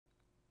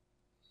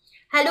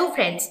Hello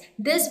friends,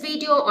 this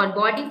video on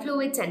body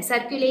fluids and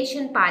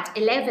circulation part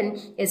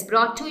 11 is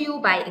brought to you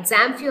by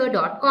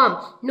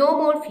examfear.com. No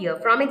more fear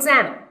from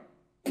exam.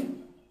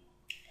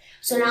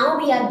 So now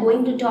we are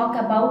going to talk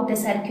about the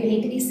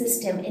circulatory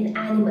system in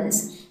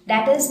animals.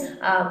 That is,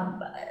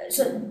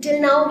 so till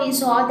now we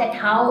saw that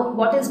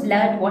what is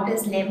blood, what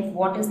is lymph,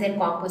 what is their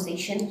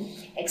composition,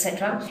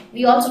 etc.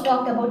 We also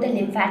talked about the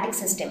lymphatic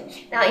system.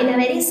 Now in a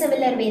very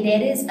similar way,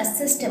 there is a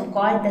system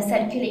called the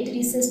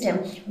circulatory system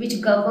which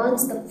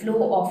governs the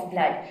flow of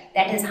blood.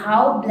 That is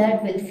how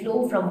blood will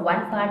flow from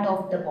one part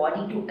of the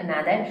body to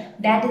another.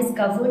 That is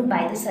governed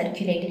by the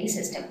circulatory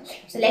system.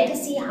 So let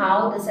us see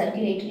how the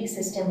circulatory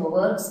system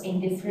works in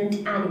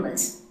different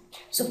animals.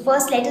 So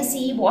first let us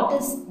see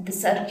what is the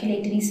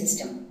circulatory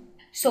system.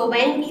 So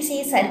when we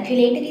say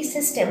circulatory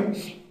system,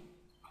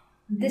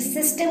 this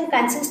system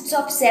consists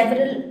of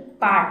several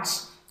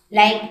parts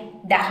like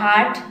the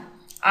heart,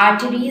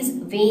 arteries,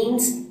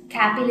 veins,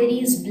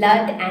 capillaries,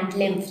 blood and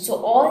lymph. So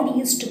all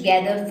these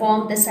together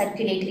form the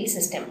circulatory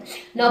system.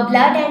 Now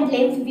blood and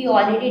lymph we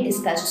already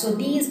discussed. So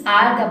these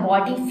are the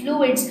body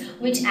fluids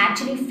which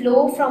actually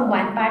flow from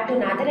one part to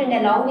another, and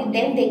along with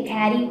them they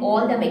carry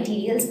all the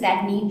materials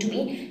that need to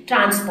be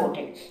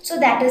transported. So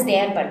that is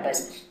their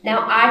purpose. Now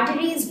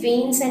arteries,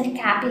 veins and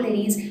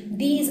capillaries,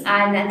 these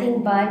are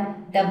nothing but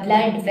the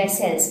blood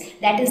vessels.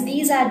 That is,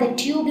 these are the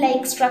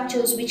tube-like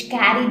structures which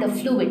carry the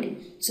fluid.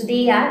 So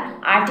they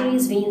are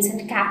arteries, veins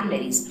and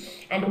capillaries.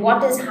 And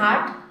what is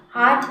heart?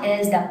 Heart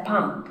is the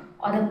pump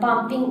or the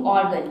pumping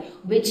organ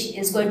which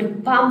is going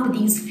to pump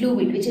these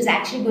fluid, which is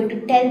actually going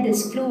to tell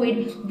this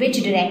fluid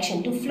which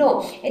direction to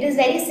flow. It is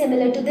very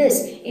similar to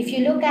this. If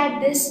you look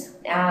at this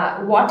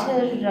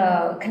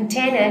water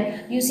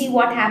container, you see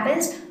what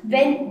happens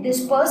when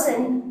this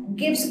person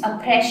gives a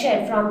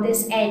pressure from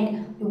this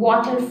end.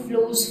 Water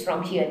flows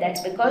from here.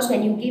 That's because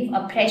when you give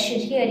a pressure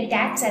here, it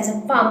acts as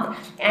a pump,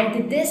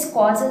 and this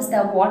causes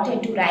the water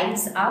to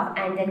rise up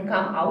and then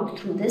come out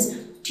through this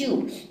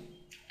tube.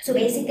 So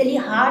basically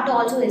heart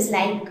also is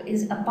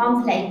a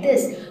pump like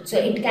this. So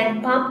it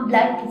can pump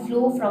blood to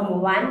flow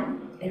from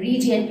one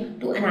region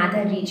to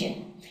another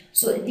region.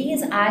 So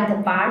these are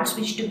the parts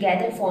which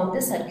together form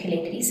the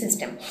circulatory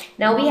system.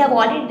 Now we have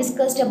already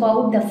discussed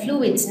about the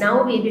fluids.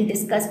 Now we will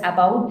discuss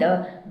about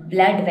the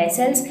blood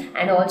vessels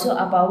and also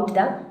about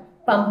the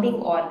pumping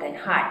organ,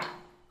 heart.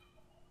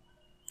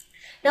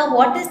 Now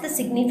what is the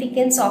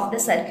significance of the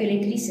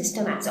circulatory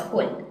system as a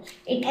whole?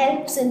 It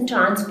helps in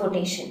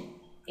transportation,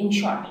 in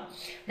short.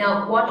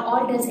 Now what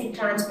all does it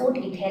transport?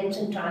 It helps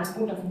in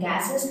transport of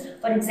gases.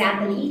 For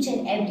example, each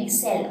and every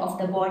cell of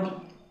the body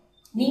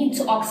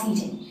needs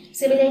oxygen.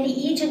 Similarly,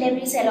 each and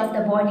every cell of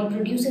the body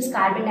produces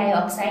carbon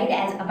dioxide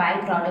as a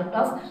byproduct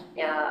of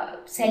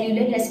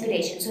cellular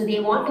respiration. So they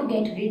want to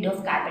get rid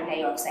of carbon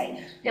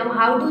dioxide. Now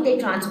how do they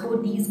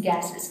transport these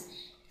gases?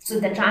 So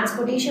the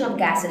transportation of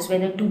gases,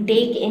 whether to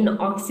take in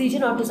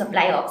oxygen or to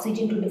supply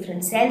oxygen to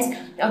different cells,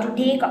 or to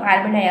take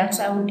carbon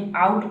dioxide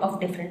out of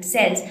different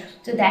cells,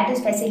 so that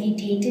is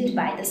facilitated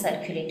by the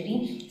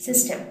circulatory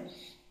system.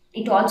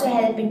 It also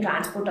helps in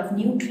transport of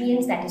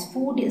nutrients, that is,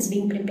 food is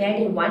being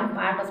prepared in one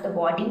part of the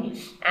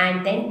body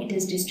and then it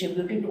is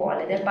distributed to all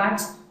other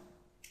parts.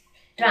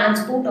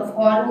 Transport of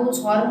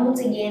hormones. Hormones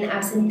again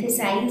are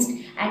synthesized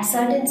at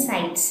certain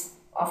sites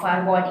of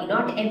our body.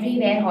 Not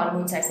everywhere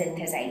hormones are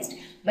synthesized,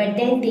 but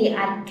then they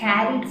are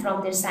carried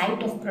from their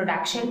site of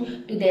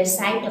production to their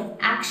site of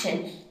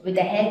action with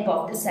the help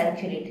of the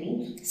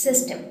circulatory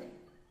system.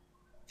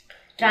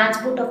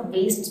 Transport of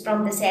wastes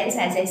from the cells,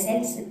 as I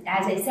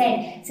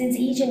said, since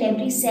each and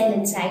every cell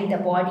inside the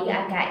body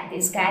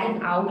is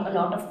carrying out a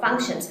lot of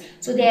functions.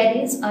 So there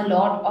is a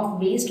lot of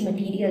waste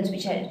materials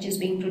which are just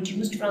being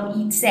produced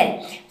from each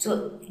cell.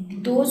 So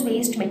those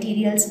waste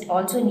materials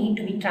also need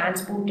to be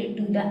transported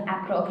to the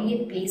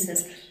appropriate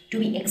places to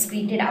be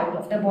excreted out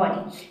of the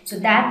body. So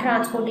that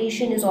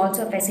transportation is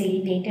also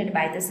facilitated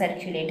by the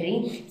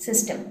circulatory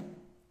system.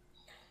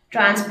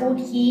 Transport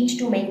heat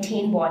to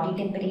maintain body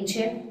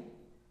temperature.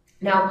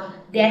 Now,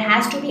 there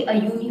has to be a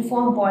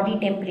uniform body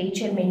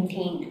temperature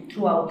maintained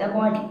throughout the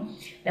body.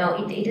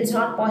 Now, it is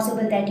not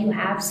possible that you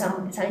have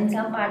in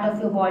some part of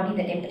your body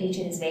the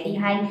temperature is very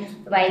high,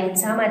 while in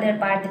some other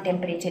part the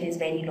temperature is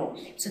very low.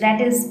 So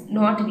that is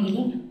not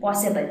really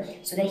possible.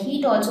 So the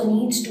heat also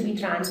needs to be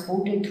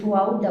transported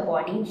throughout the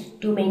body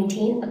to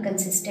maintain a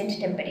consistent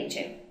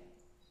temperature.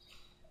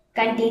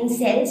 Contains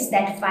cells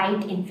that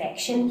fight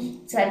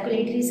infection.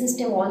 Circulatory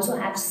system also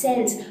have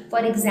cells. For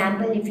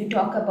example, if you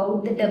talk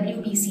about the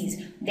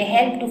WBCs, they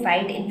help to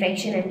fight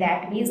infection, and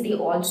that means they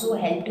also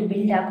help to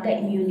build up the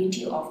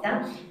immunity of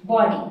the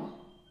body.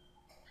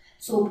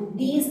 So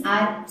these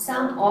are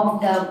some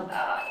of the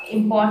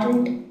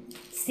important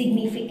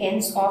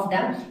significance of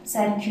the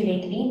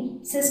circulatory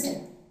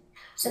system.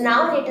 So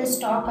now let us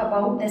talk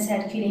about the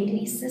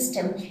circulatory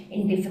system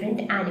in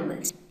different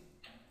animals.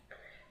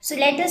 So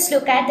let us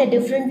look at the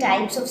different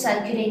types of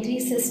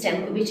circulatory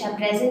system which are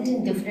present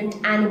in different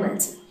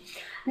animals.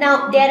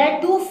 Now there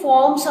are two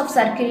forms of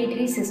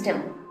circulatory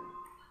system.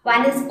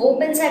 One is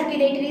open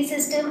circulatory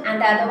system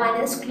and the other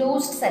one is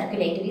closed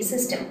circulatory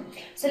system.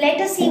 So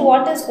let us see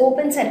what is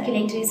open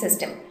circulatory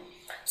system.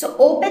 So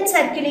open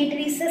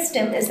circulatory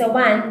system is the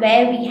one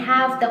where we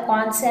have the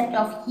concept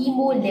of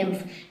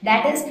hemolymph.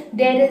 That is,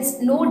 there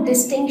is no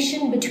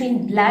distinction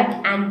between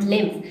blood and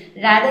lymph.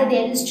 Rather,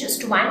 there is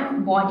just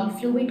one body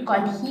fluid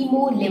called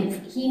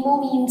hemolymph.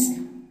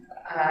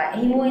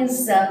 Hemo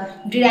is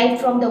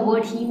derived from the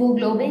word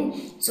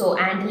hemoglobin. So,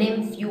 and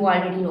lymph, you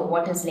already know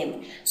what is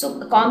lymph.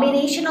 So, a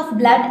combination of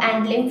blood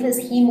and lymph is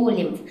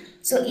hemolymph.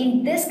 So,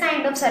 in this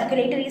kind of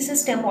circulatory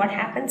system, what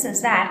happens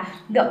is that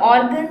the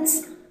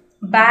organs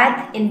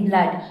bath in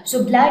blood.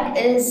 So blood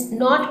is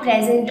not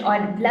present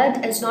or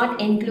blood is not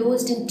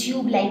enclosed in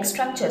tube-like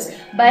structures,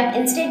 but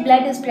instead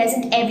blood is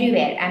present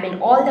everywhere. I mean,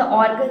 all the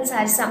organs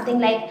are something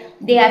like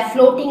they are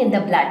floating in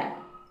the blood.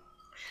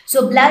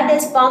 So blood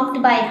is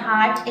pumped by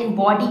heart in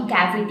body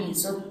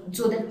cavities. So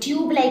the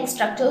tube-like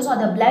structures or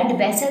the blood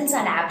vessels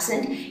are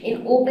absent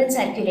in open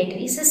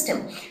circulatory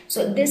system.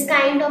 So this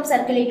kind of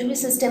circulatory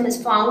system is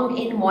found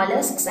in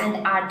mollusks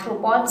and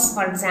arthropods,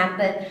 for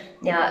example,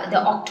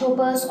 the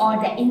octopus or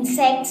the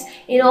insects.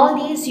 In all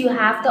these you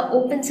have the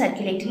open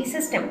circulatory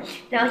system.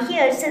 Now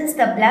here, since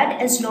the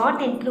blood is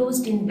not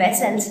enclosed in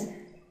vessels,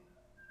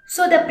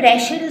 so the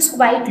pressure is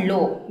quite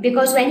low,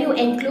 because when you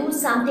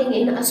enclose something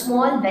in a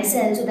small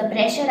vessel, so the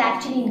pressure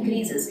actually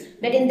increases.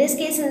 But in this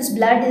case, since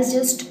blood is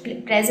just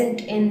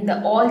present in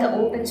all the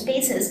open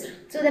spaces,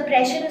 so the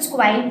pressure is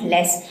quite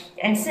less.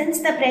 And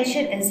since the pressure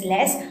is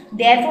less,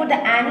 therefore the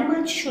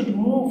animal should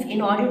move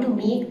in order to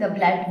make the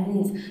blood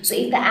move. So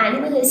if the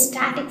animal is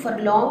static for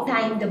a long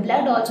time, the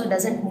blood also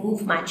doesn't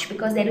move much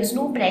because there is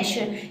no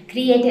pressure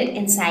created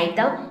inside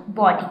the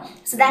body.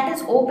 So that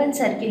is open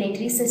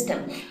circulatory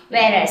system.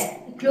 Whereas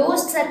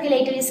closed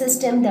circulatory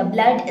system, the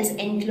blood is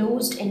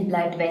enclosed in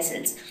blood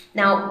vessels.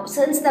 Now,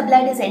 since the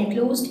blood is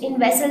enclosed in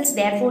vessels,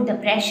 therefore the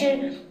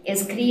pressure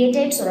is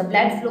created. So the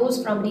blood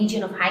flows from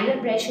region of higher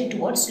pressure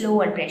towards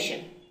lower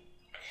pressure.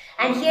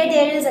 And here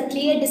there is a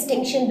clear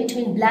distinction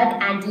between blood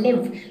and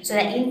lymph. So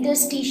the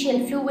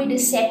interstitial fluid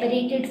is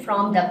separated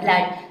from the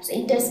blood. So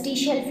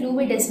interstitial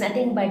fluid is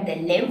nothing but the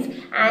lymph,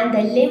 and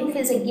the lymph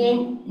is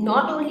again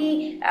not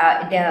only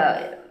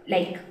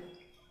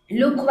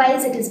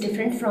look-wise it is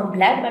different from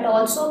blood, but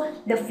also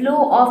the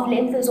flow of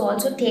lymph is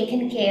also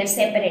taken care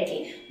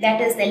separately. That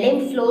is, the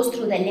lymph flows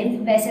through the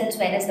lymph vessels,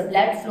 whereas the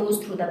blood flows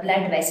through the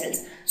blood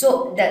vessels.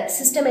 So the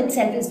system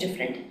itself is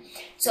different.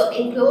 So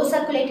in closed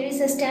circulatory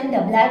system,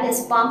 the blood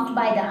is pumped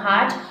by the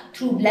heart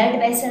through blood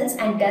vessels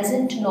and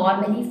doesn't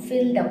normally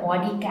fill the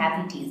body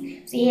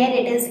cavities. So here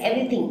it is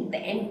everything.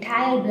 The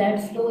entire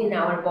blood flow in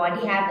our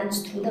body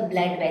happens through the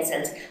blood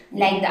vessels,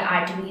 like the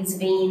arteries,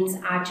 veins,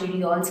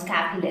 arterioles,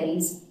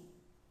 capillaries.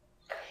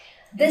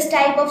 This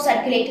type of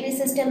circulatory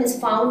system is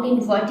found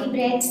in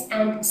vertebrates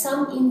and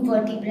some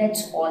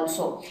invertebrates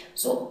also.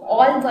 So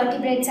all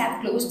vertebrates have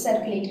closed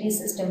circulatory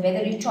system,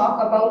 whether you talk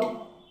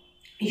about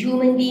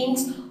human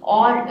beings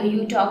or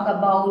you talk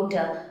about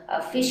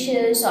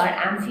fishes or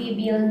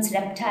amphibians,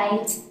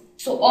 reptiles.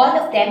 So all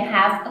of them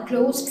have a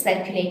closed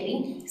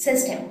circulatory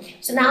system.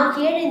 So now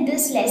here in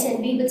this lesson,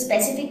 we will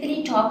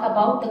specifically talk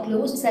about the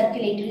closed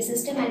circulatory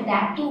system, and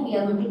that too we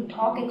are going to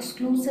talk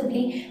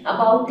exclusively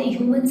about the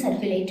human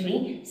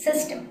circulatory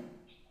system.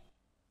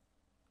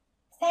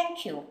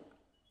 Thank you.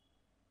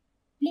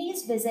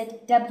 Please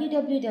visit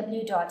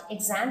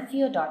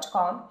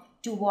www.examfear.com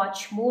to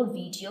watch more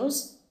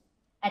videos,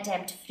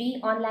 attempt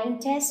free online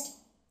test,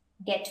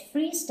 get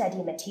free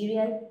study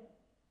material,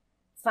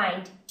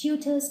 find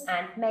tutors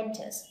and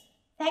mentors.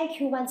 Thank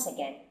you once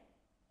again.